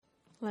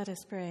Let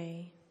us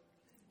pray.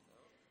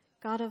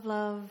 God of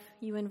love,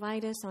 you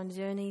invite us on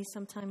journeys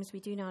sometimes we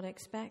do not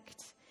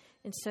expect,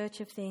 in search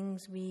of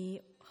things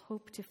we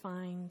hope to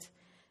find.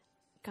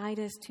 Guide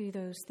us to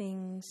those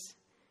things.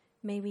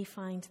 May we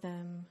find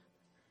them.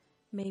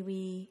 May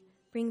we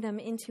bring them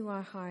into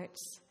our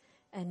hearts,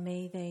 and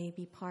may they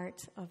be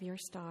part of your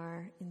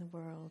star in the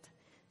world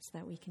so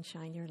that we can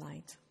shine your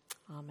light.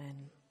 Amen.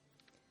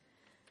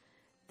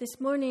 This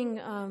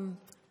morning,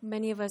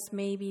 many of us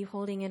may be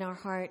holding in our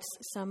hearts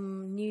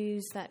some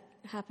news that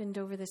happened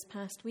over this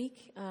past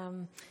week.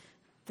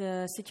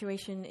 The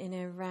situation in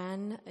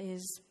Iran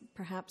is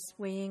perhaps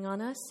weighing on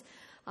us.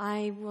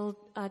 I will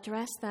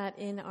address that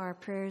in our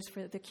prayers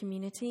for the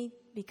community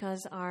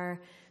because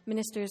our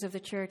ministers of the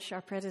church,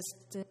 our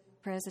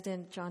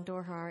President John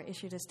Dorhar,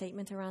 issued a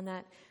statement around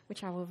that,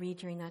 which I will read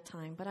during that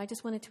time. But I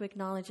just wanted to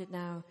acknowledge it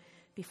now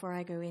before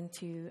I go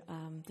into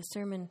the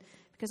sermon,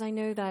 because I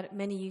know that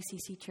many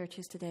UCC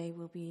churches today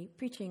will be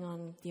preaching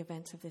on the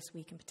events of this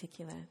week in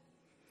particular.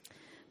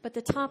 But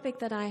the topic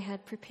that I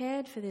had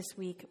prepared for this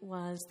week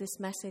was this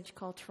message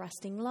called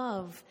Trusting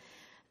Love.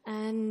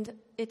 And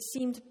it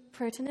seemed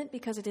pertinent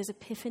because it is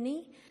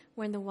Epiphany,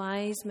 when the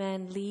wise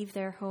men leave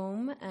their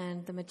home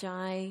and the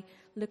Magi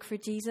look for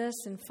Jesus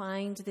and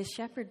find this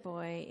shepherd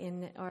boy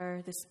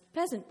or this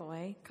peasant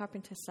boy,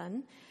 carpenter's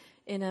son,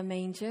 in a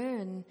manger,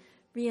 and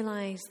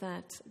realize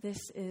that this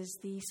is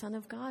the Son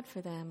of God for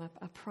them,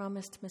 a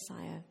promised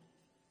Messiah.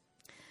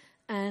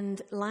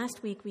 And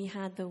last week we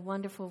had the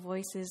wonderful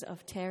voices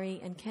of Terry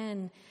and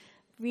Ken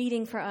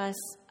reading for us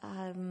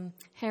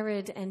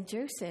Herod and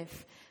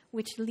Joseph,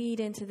 which lead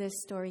into this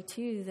story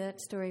too.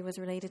 That story was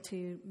related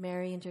to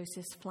Mary and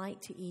Joseph's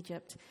flight to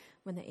Egypt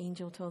when the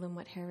angel told them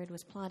what Herod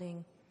was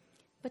plotting.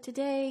 But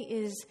today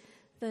is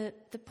the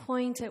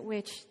point at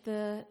which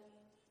the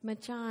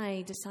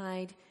Magi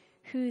decide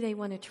who they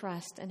want to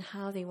trust and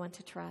how they want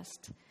to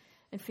trust,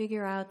 and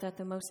figure out that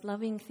the most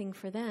loving thing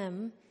for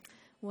them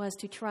was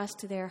to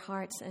trust their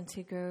hearts and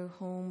to go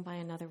home by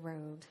another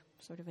road,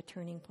 sort of a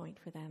turning point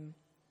for them.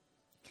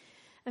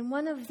 And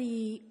one of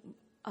the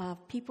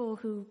people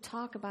who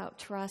talk about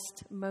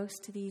trust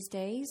most these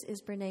days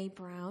is Brené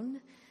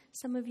Brown.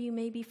 Some of you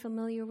may be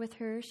familiar with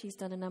her. She's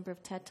done a number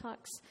of TED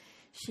Talks.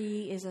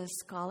 She is a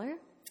scholar,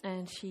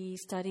 and she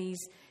studies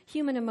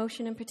human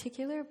emotion in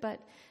particular, but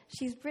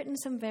she's written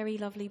some very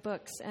lovely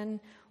books. And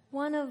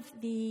one of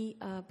the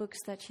books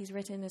that she's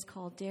written is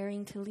called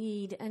Daring to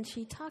Lead, and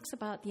she talks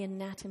about the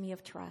anatomy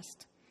of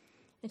trust.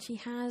 And she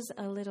has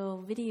a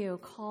little video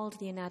called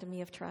The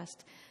Anatomy of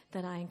Trust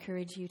that I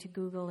encourage you to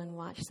Google and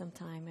watch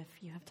sometime if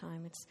you have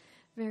time. It's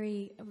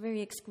a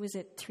very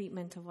exquisite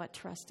treatment of what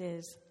trust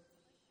is.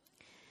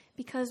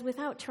 Because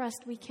without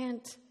trust, we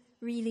can't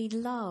really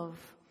love.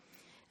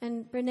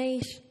 And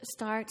Brené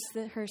starts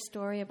her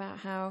story about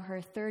how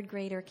her third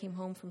grader came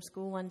home from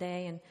school one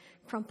day and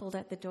crumpled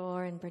at the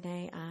door, and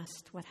Brené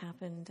asked what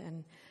happened,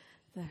 and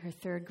her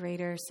third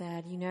grader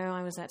said,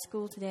 I was at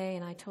school today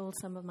and I told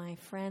some of my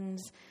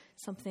friends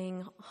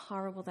something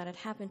horrible that had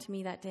happened to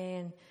me that day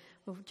and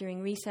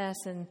during recess,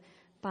 and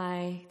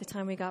by the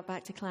time we got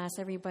back to class,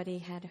 everybody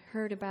had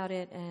heard about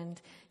it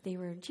and they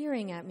were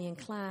jeering at me in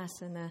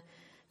class, and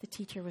the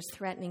teacher was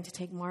threatening to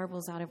take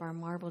marbles out of our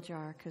marble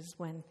jar, because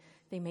when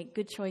they make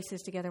good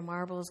choices together,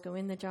 marbles go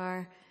in the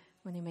jar.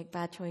 When they make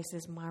bad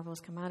choices, marbles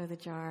come out of the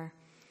jar.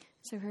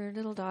 So her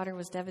little daughter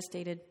was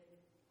devastated,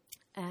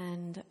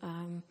 and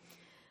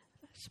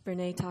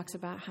Brené talks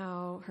about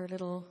how her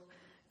little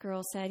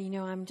girl said,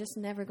 I'm just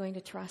never going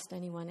to trust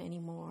anyone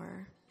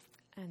anymore.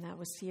 And that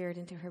was seared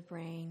into her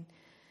brain.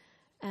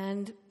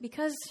 And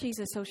because she's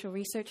a social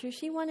researcher,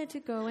 she wanted to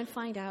go and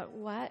find out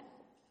what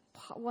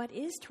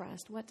is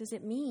trust? What does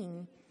it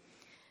mean?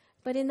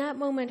 But in that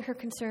moment, her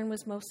concern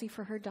was mostly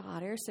for her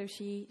daughter, so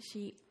she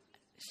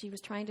was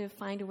trying to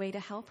find a way to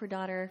help her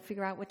daughter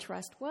figure out what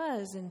trust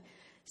was, and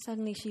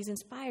suddenly she's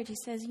inspired. She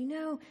says,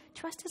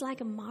 trust is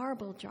like a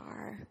marble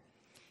jar.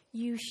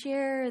 You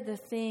share the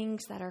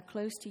things that are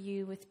close to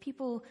you with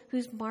people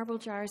whose marble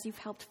jars you've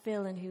helped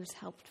fill and who's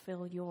helped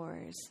fill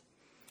yours.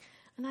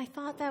 And I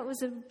thought that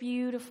was a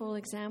beautiful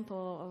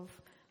example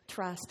of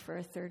trust for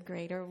a third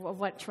grader, of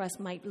what trust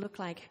might look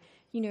like,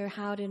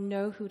 how to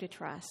know who to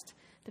trust,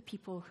 the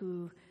people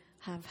who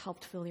have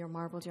helped fill your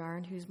marble jar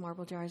and whose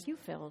marble jars you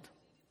filled.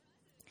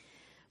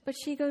 But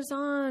she goes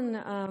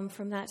on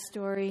from that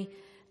story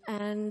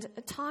and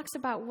talks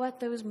about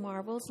what those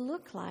marbles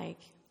look like.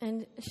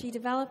 And she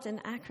developed an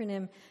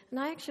acronym, and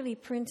I actually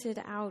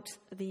printed out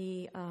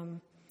the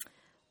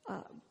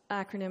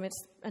acronym.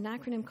 It's an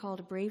acronym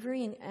called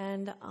Bravery,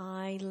 and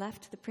I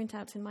left the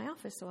printouts in my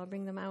office, so I'll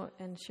bring them out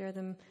and share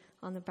them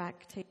on the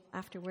back table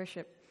after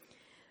worship.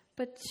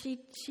 But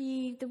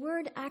the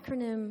word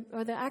acronym,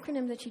 or the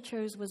acronym that she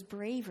chose, was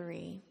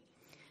bravery.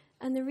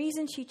 And the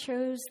reason she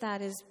chose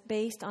that is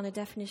based on a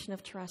definition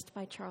of trust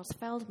by Charles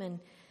Feldman.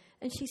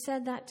 And she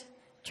said that,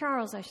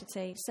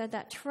 said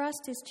that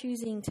trust is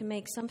choosing to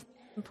make something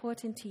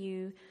important to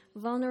you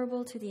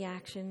vulnerable to the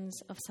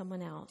actions of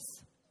someone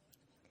else.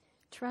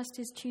 Trust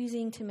is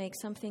choosing to make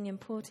something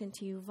important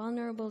to you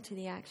vulnerable to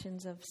the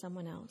actions of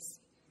someone else.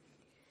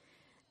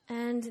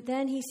 And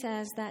then he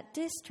says that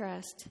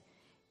distrust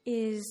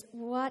is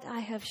what I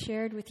have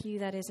shared with you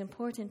that is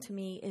important to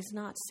me is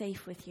not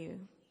safe with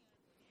you.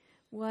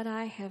 What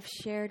I have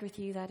shared with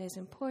you that is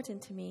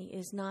important to me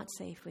is not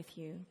safe with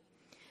you.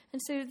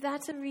 And so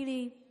that's a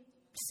really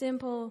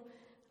simple,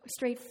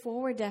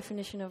 straightforward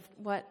definition of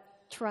what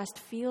trust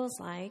feels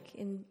like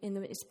in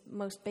its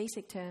most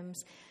basic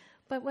terms.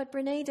 But what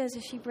Brené does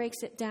is she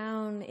breaks it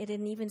down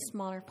in even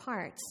smaller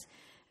parts.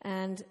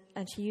 And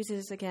she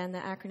uses, again, the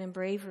acronym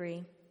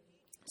BRAVERY.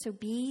 So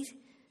B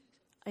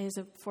is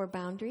for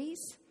boundaries,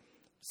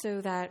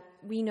 so that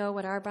we know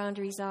what our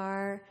boundaries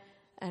are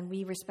and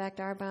we respect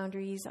our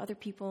boundaries. Other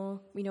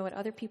people, we know what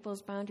other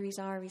people's boundaries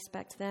are,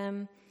 respect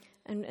them.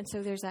 And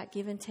so there's that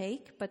give and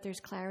take, but there's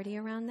clarity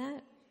around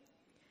that.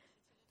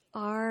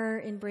 R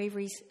in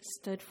bravery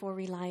stood for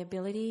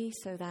reliability,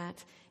 so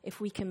that if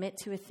we commit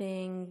to a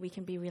thing, we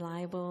can be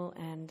reliable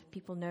and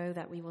people know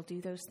that we will do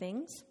those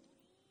things.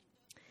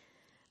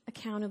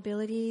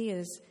 Accountability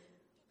is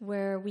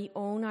where we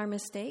own our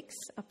mistakes,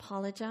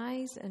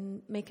 apologize,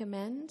 and make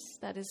amends.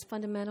 That is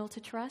fundamental to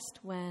trust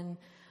when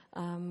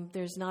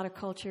there's not a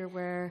culture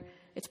where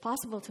it's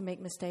possible to make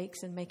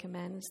mistakes and make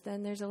amends.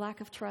 Then there's a lack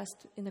of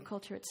trust in the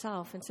culture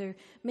itself. And so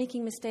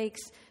making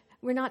mistakes,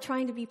 we're not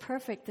trying to be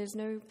perfect. There's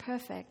no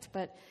perfect,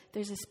 but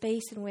there's a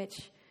space in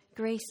which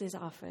grace is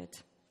offered.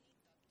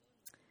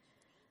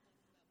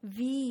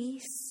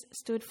 V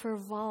stood for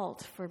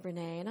vault for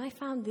Brené, and I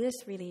found this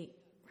really,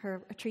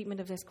 her treatment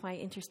of this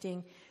quite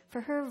interesting.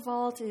 For her,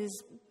 vault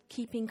is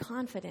keeping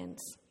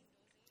confidence.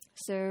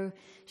 So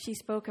she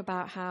spoke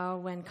about how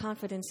when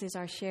confidences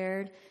are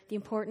shared, the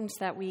importance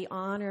that we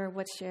honor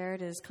what's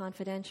shared as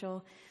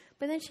confidential.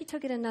 But then she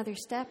took it another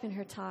step in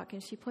her talk,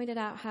 and she pointed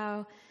out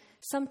how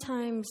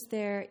sometimes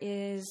there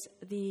is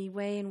the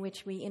way in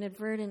which we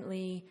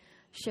inadvertently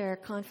share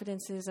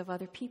confidences of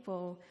other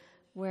people,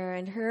 where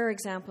in her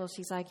example,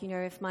 she's like,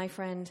 if my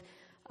friend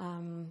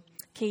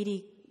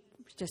Katie,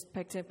 just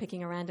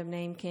picking a random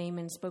name, came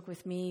and spoke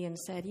with me and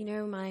said,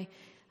 my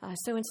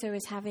so-and-so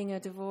is having a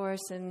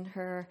divorce and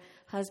her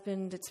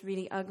husband, it's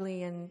really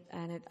ugly and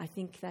I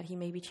think that he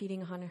may be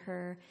cheating on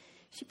her.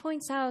 She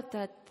points out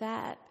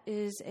that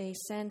is a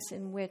sense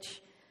in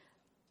which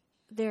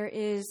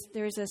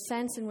there's a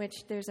sense in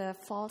which there's a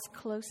false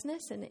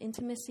closeness and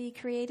intimacy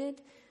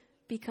created,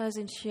 because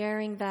in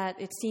sharing that,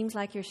 it seems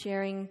like you're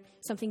sharing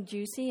something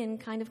juicy and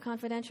kind of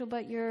confidential,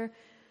 but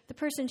the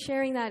person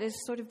sharing that is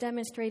sort of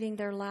demonstrating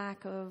their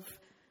lack of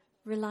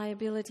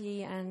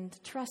reliability and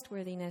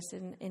trustworthiness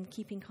in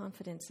keeping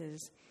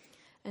confidences.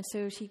 And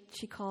so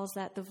she calls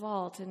that the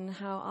vault, and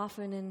how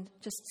often in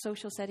just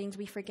social settings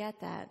we forget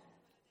that.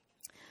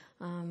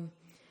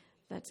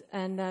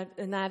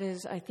 That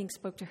is, I think,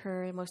 spoke to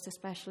her most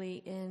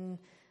especially in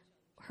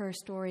her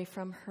story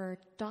from her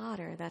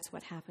daughter. That's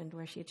what happened,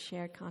 where she had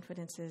shared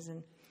confidences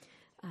and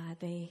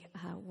they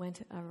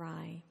went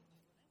awry.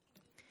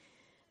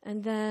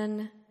 And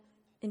then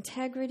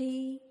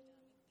integrity,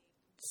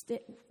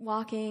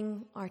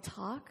 walking our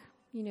talk,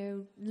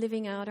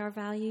 living out our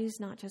values,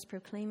 not just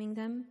proclaiming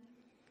them.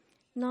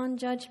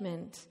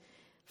 Non-judgment.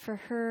 For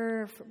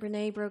her,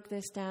 Brené broke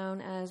this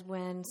down as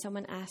when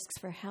someone asks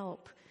for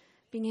help,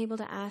 being able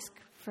to ask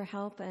for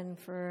help and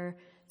for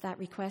that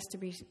request to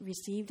be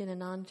received in a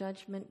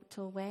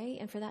non-judgmental way,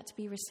 and for that to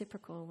be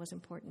reciprocal was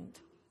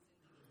important.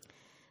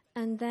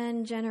 And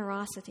then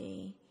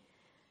generosity.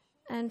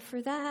 And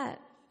for that,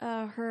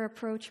 her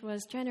approach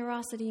was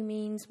generosity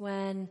means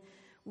when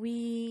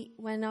we've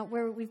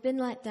been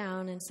let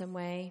down in some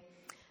way,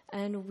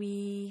 and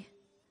we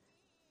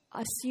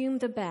assume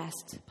the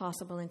best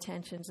possible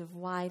intentions of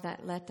why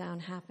that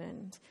letdown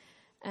happened.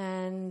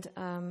 And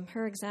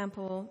her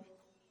example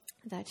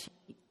that she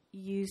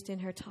used in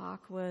her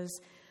talk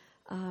was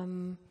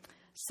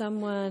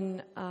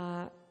someone,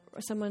 I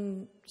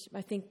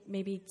think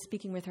maybe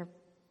speaking with her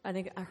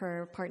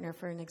partner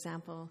for an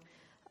example,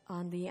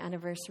 on the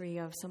anniversary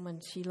of someone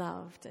she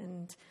loved,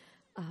 and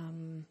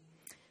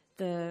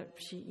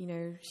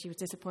she was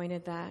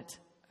disappointed that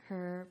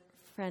her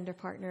friend or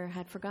partner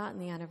had forgotten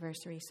the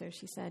anniversary. So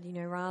she said,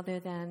 rather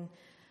than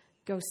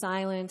go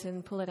silent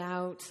and pull it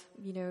out,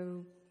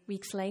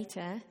 weeks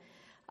later,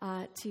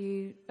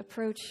 to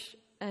approach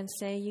and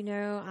say,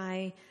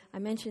 I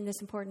mentioned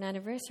this important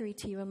anniversary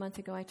to you a month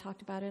ago. I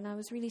talked about it, and I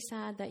was really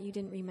sad that you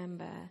didn't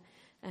remember,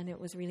 and it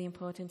was really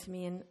important to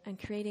me. And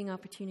creating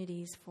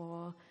opportunities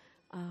for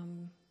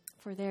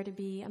there to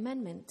be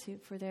amendment,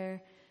 for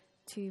there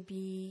to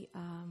be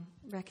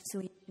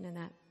reconciliation in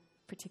that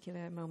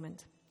particular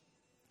moment.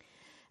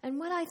 And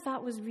what I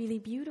thought was really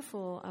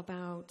beautiful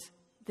about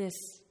this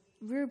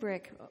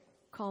rubric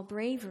called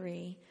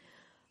bravery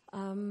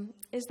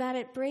is that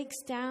it breaks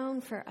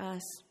down for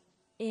us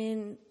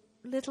in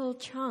little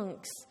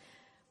chunks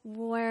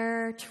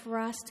where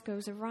trust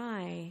goes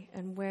awry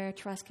and where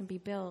trust can be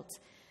built.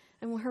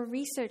 And with her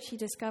research, she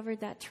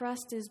discovered that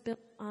trust is built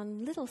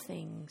on little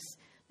things,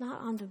 not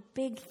on the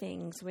big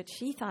things, which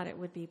she thought it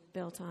would be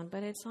built on,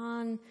 but it's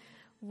on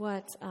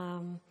what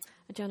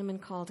a gentleman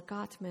called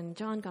Gottman,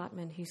 John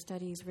Gottman, who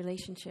studies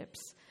relationships,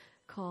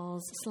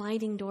 calls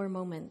sliding door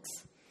moments,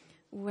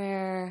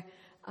 where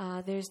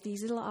there's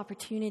these little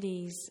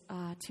opportunities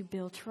to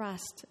build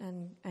trust.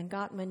 And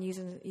Gottman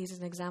uses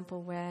an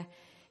example where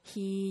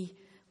he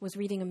was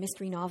reading a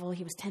mystery novel.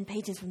 He was 10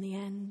 pages from the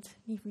end.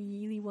 He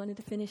really wanted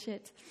to finish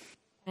it.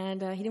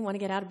 And he didn't want to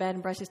get out of bed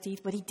and brush his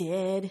teeth, but he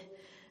did.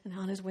 And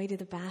on his way to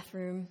the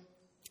bathroom,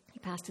 he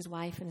passed his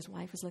wife, and his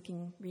wife was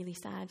looking really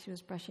sad. She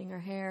was brushing her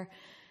hair.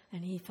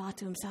 And he thought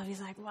to himself,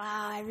 he's like,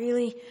 wow, I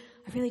really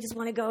just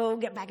want to go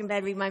get back in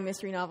bed, read my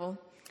mystery novel.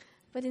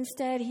 But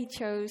instead, he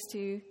chose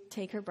to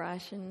take her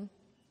brush and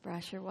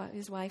brush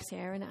his wife's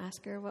hair and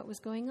ask her what was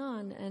going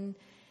on. And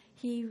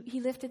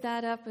he lifted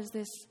that up as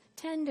this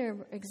tender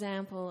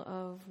example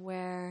of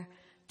where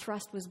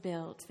trust was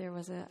built. There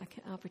was an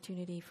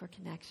opportunity for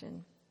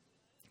connection.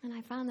 And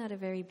I found that a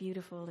very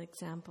beautiful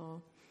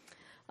example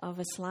of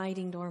a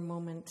sliding door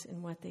moment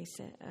in what they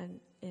said,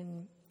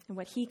 in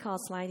what he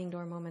calls sliding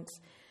door moments,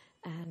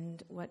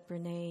 and what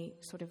Brené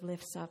sort of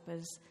lifts up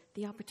as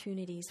the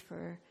opportunities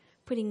for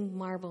putting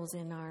marbles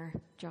in our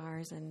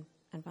jars and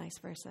vice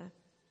versa.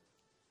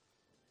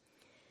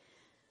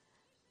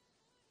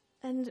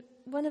 And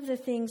one of the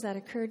things that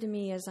occurred to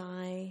me as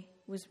I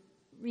was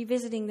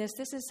revisiting this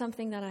is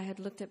something that I had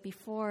looked at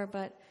before,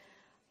 but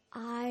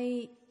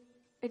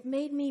it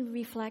made me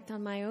reflect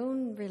on my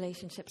own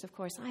relationships. Of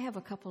course, I have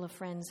a couple of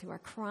friends who are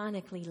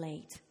chronically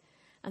late,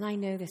 and I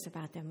know this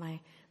about them.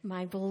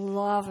 My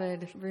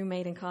beloved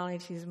roommate in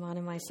college, who's one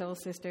of my soul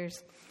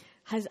sisters,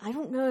 I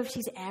don't know if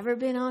she's ever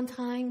been on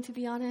time, to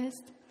be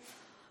honest,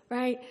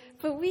 right?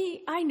 But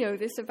I know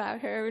this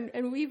about her,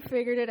 and we've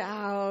figured it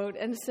out.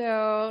 And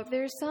so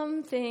there's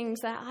some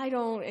things that I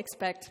don't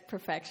expect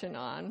perfection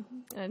on.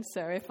 And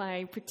so if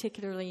I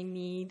particularly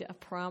need a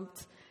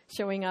prompt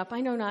showing up,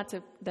 I know not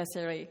to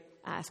necessarily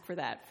ask for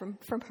that from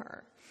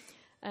her.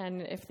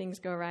 And if things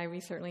go awry,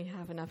 we certainly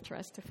have enough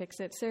trust to fix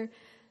it. So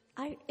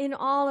in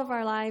all of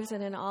our lives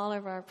and in all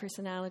of our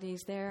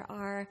personalities, there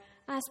are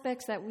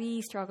aspects that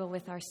we struggle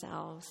with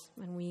ourselves,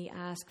 and we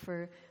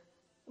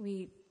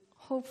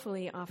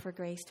hopefully offer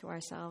grace to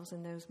ourselves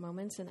in those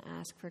moments and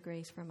ask for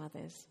grace from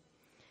others.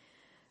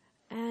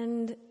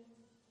 And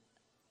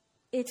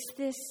it's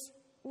this,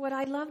 what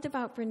I loved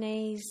about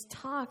Brené's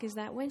talk is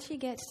that when she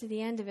gets to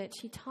the end of it,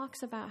 she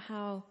talks about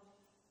how,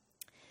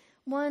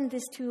 one,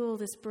 this tool,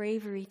 this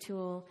bravery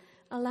tool,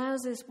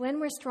 allows us, when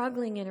we're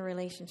struggling in a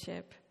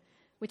relationship,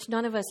 which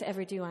none of us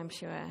ever do, I'm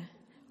sure.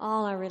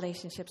 All our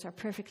relationships are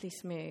perfectly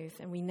smooth,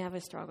 and we never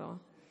struggle.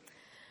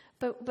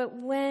 But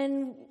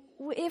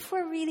if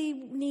we're really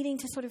needing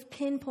to sort of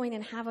pinpoint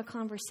and have a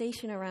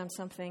conversation around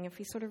something, if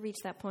we sort of reach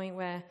that point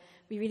where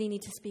we really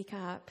need to speak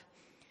up,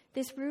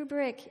 this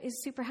rubric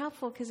is super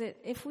helpful, because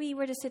if we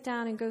were to sit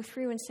down and go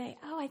through and say,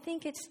 oh, I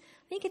think it's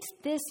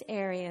this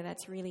area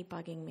that's really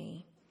bugging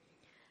me,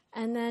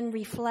 and then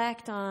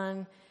reflect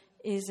on,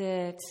 is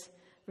it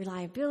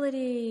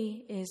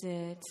reliability? Is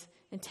it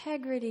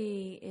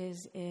integrity?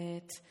 Is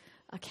it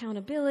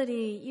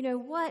accountability?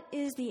 What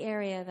is the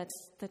area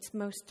that's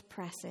most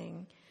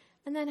pressing?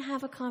 And then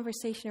have a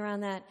conversation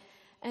around that.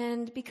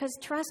 And because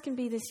trust can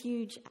be this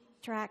huge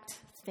abstract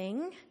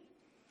thing,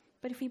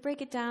 but if we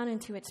break it down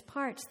into its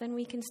parts, then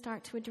we can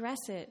start to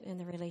address it in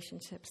the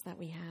relationships that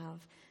we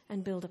have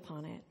and build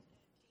upon it.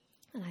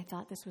 And I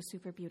thought this was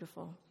super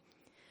beautiful.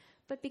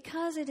 But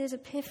because it is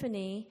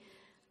Epiphany,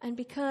 and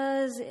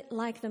because,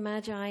 like the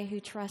Magi who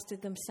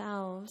trusted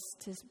themselves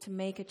to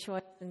make a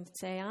choice and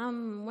say,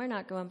 we're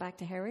not going back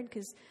to Herod,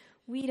 because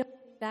we don't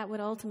think that would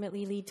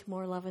ultimately lead to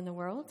more love in the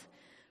world,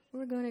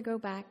 we're going to go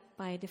back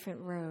by a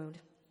different road.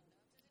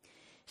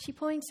 She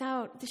points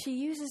out, she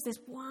uses this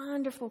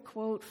wonderful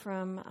quote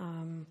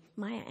from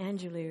Maya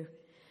Angelou,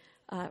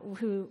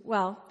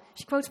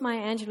 she quotes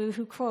Maya Angelou,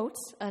 who quotes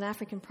an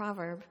African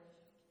proverb.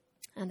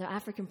 And the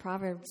African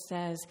proverb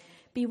says,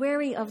 "Be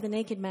wary of the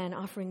naked man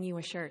offering you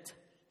a shirt."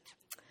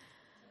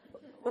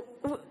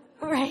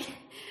 Right?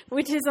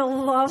 Which is a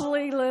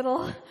lovely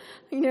little,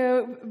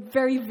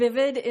 very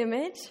vivid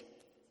image.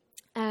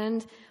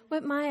 And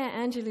what Maya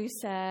Angelou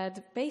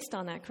said, based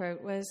on that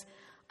quote, was,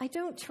 "I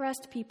don't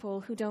trust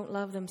people who don't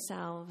love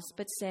themselves,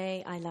 but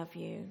say, I love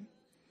you."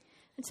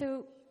 And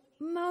so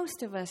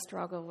most of us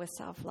struggle with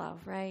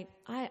self-love, right?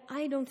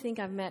 I don't think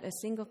I've met a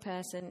single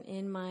person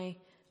in my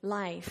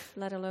life,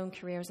 let alone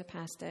career as a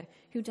pastor,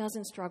 who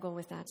doesn't struggle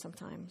with that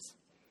sometimes.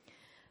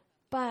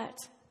 But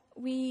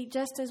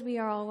just as we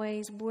are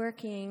always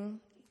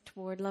working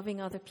toward loving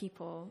other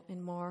people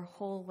in more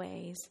whole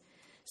ways,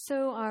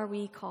 so are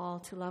we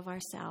called to love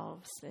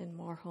ourselves in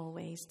more whole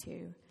ways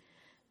too.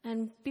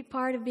 And be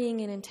part of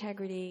being in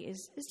integrity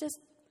is just,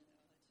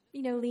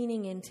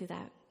 leaning into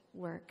that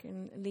work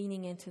and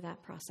leaning into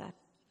that process.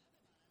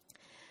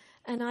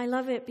 And I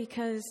love it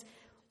because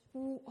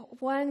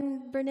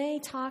when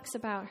Brené talks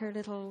about her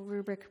little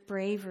rubric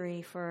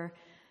bravery for,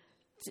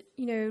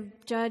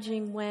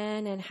 judging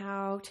when and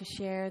how to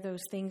share those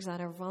things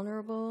that are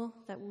vulnerable,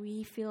 that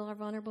we feel are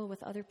vulnerable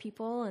with other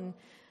people, and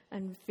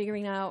and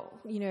figuring out,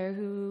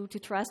 who to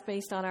trust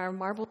based on our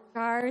marble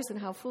jars and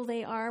how full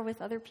they are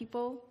with other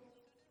people.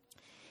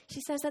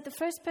 She says that the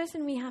first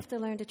person we have to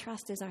learn to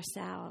trust is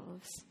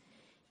ourselves.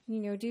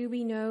 Do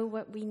we know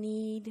what we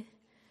need?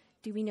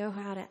 Do we know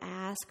how to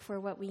ask for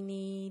what we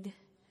need?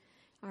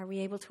 Are we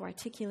able to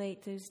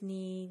articulate those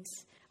needs?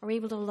 Are we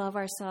able to love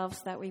ourselves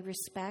so that we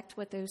respect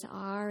what those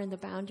are and the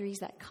boundaries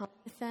that come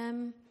with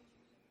them?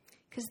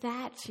 Because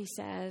that, she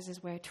says,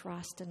 is where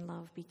trust and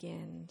love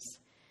begins.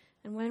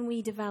 And when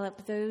we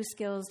develop those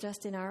skills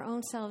just in our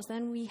own selves,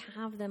 then we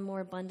have them more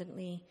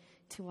abundantly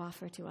to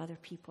offer to other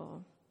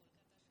people.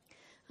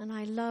 And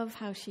I love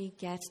how she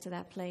gets to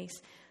that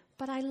place.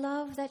 But I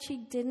love that she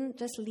didn't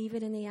just leave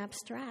it in the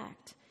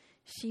abstract.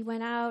 She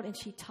went out and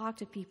she talked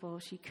to people.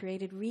 She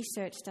created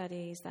research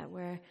studies that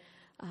were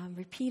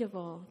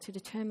repeatable to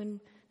determine,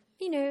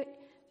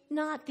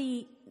 not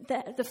the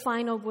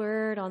final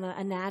word on the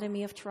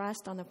anatomy of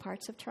trust, on the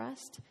parts of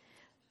trust,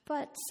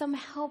 but some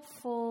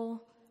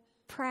helpful,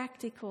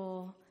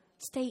 practical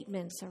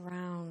statements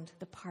around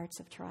the parts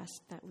of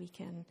trust that we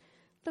can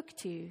look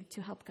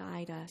to help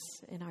guide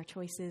us in our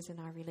choices and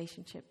our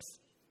relationships.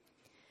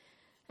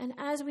 And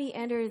as we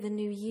enter the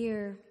new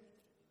year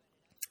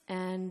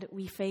and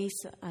we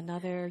face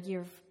another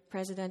year of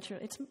presidential,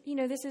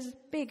 this is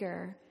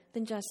bigger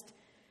than just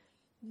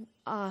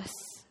us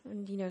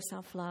and,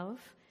 self-love.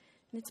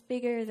 And it's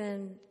bigger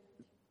than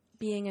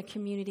being a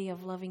community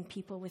of loving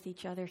people with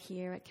each other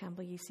here at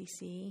Campbell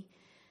UCC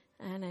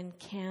and in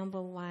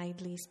Campbell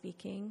widely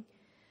speaking.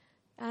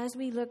 As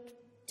we look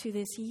to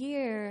this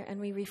year and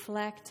we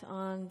reflect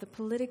on the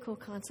political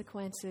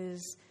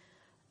consequences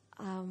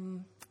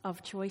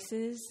of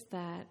choices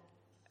that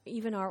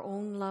even our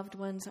own loved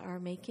ones are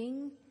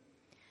making,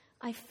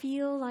 I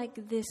feel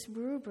like this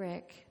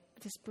rubric,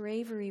 this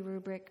bravery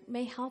rubric,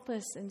 may help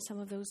us in some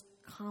of those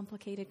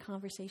complicated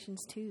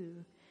conversations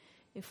too,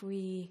 if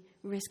we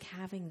risk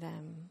having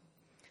them,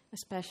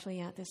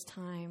 especially at this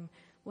time.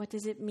 What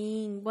does it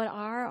mean? What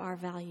are our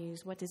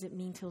values? What does it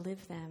mean to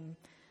live them?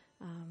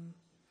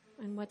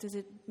 And what does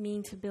it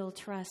mean to build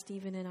trust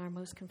even in our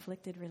most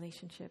conflicted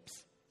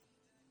relationships?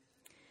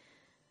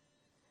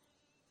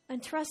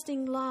 And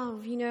trusting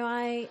love, when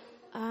I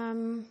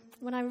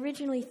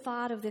originally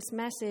thought of this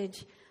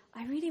message,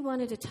 I really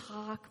wanted to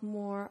talk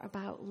more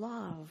about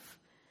love,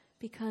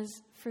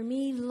 because for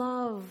me,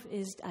 love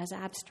is as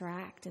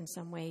abstract in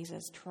some ways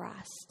as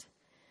trust.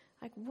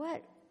 Like,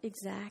 what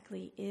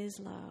exactly is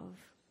love?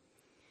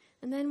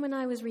 And then when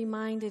I was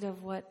reminded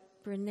of what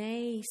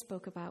Brené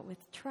spoke about with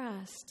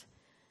trust,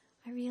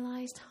 I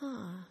realized,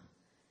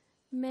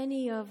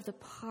 many of the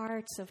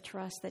parts of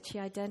trust that she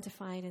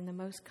identified in the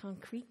most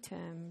concrete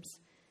terms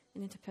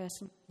in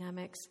interpersonal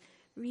dynamics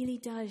really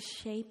does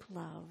shape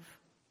love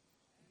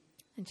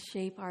and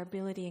shape our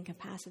ability and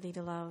capacity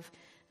to love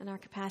and our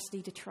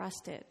capacity to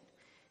trust it.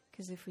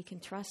 Because if we can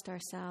trust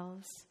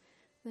ourselves,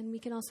 then we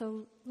can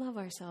also love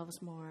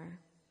ourselves more,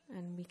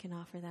 and we can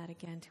offer that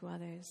again to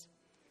others.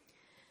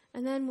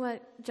 And then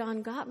what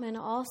John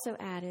Gottman also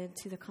added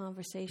to the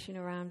conversation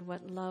around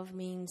what love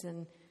means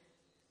and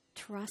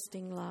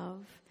trusting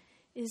love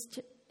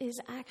is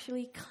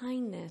actually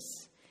kindness.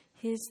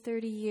 His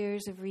 30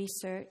 years of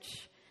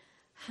research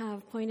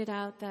have pointed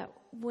out that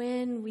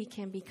when we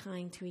can be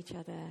kind to each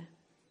other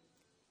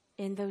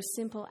in those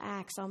simple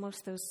acts,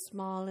 almost those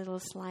small little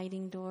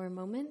sliding door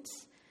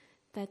moments,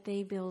 that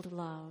they build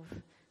love,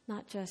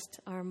 not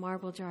just our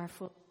marble jar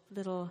full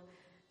little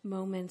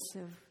moments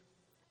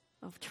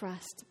of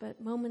trust,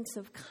 but moments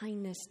of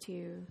kindness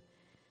too.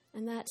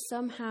 And that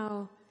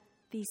somehow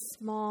these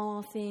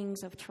small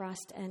things of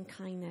trust and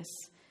kindness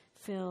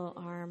fill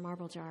our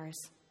marble jars.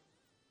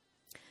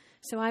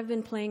 So I've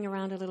been playing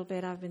around a little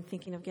bit. I've been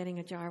thinking of getting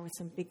a jar with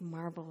some big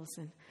marbles,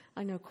 and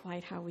I know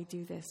quite how we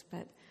do this,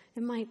 but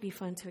it might be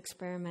fun to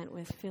experiment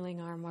with filling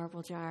our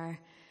marble jar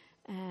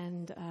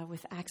and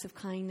with acts of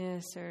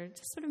kindness, or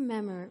just sort of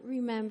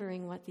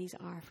remembering what these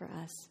are for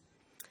us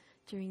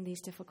during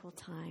these difficult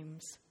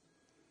times.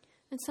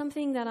 And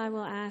something that I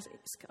will ask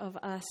of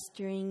us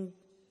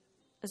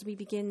as we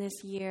begin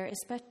this year,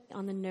 especially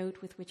on the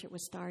note with which it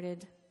was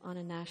started on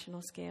a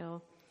national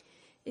scale,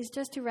 is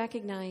just to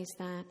recognize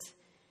that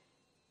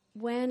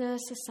when a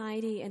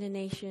society and a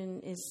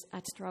nation is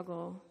at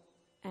struggle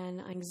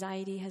and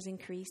anxiety has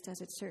increased, as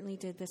it certainly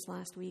did this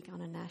last week on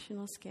a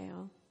national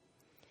scale,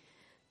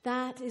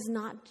 that is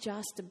not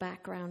just a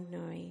background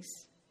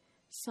noise.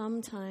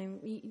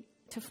 Sometimes,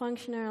 to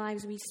function in our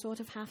lives, we sort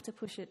of have to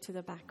push it to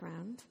the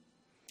background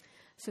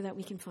so that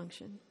we can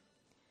function.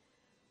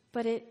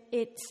 But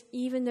it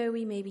even though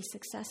we may be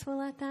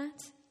successful at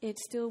that, it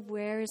still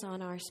wears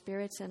on our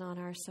spirits and on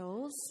our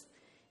souls.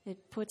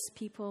 It puts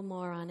people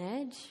more on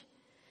edge.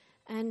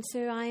 And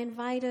so I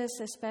invite us,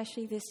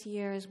 especially this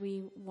year, as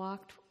we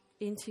walked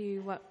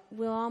into what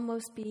will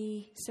almost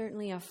be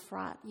certainly a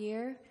fraught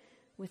year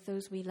with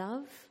those we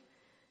love,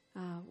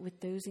 with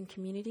those in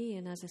community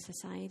and as a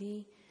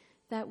society,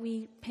 that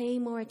we pay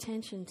more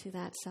attention to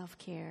that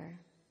self-care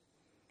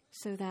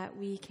so that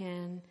we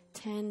can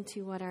tend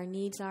to what our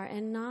needs are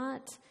and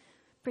not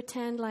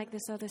pretend like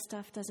this other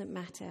stuff doesn't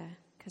matter,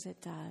 because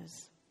it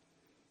does.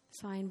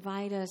 So I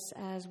invite us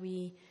as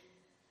we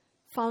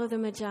follow the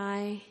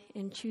Magi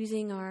in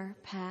choosing our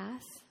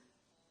path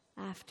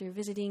after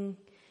visiting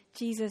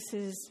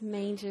Jesus'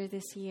 manger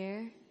this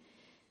year,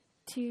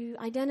 to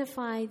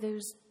identify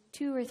those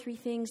 2 or 3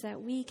 things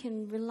that we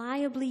can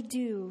reliably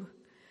do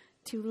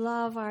to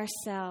love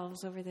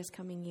ourselves over this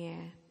coming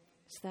year,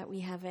 so that we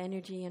have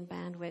energy and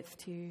bandwidth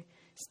to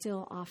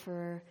still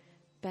offer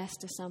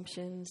best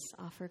assumptions,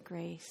 offer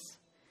grace,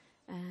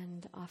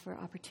 and offer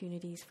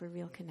opportunities for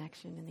real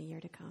connection in the year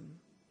to come.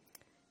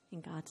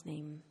 In God's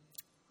name,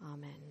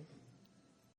 amen.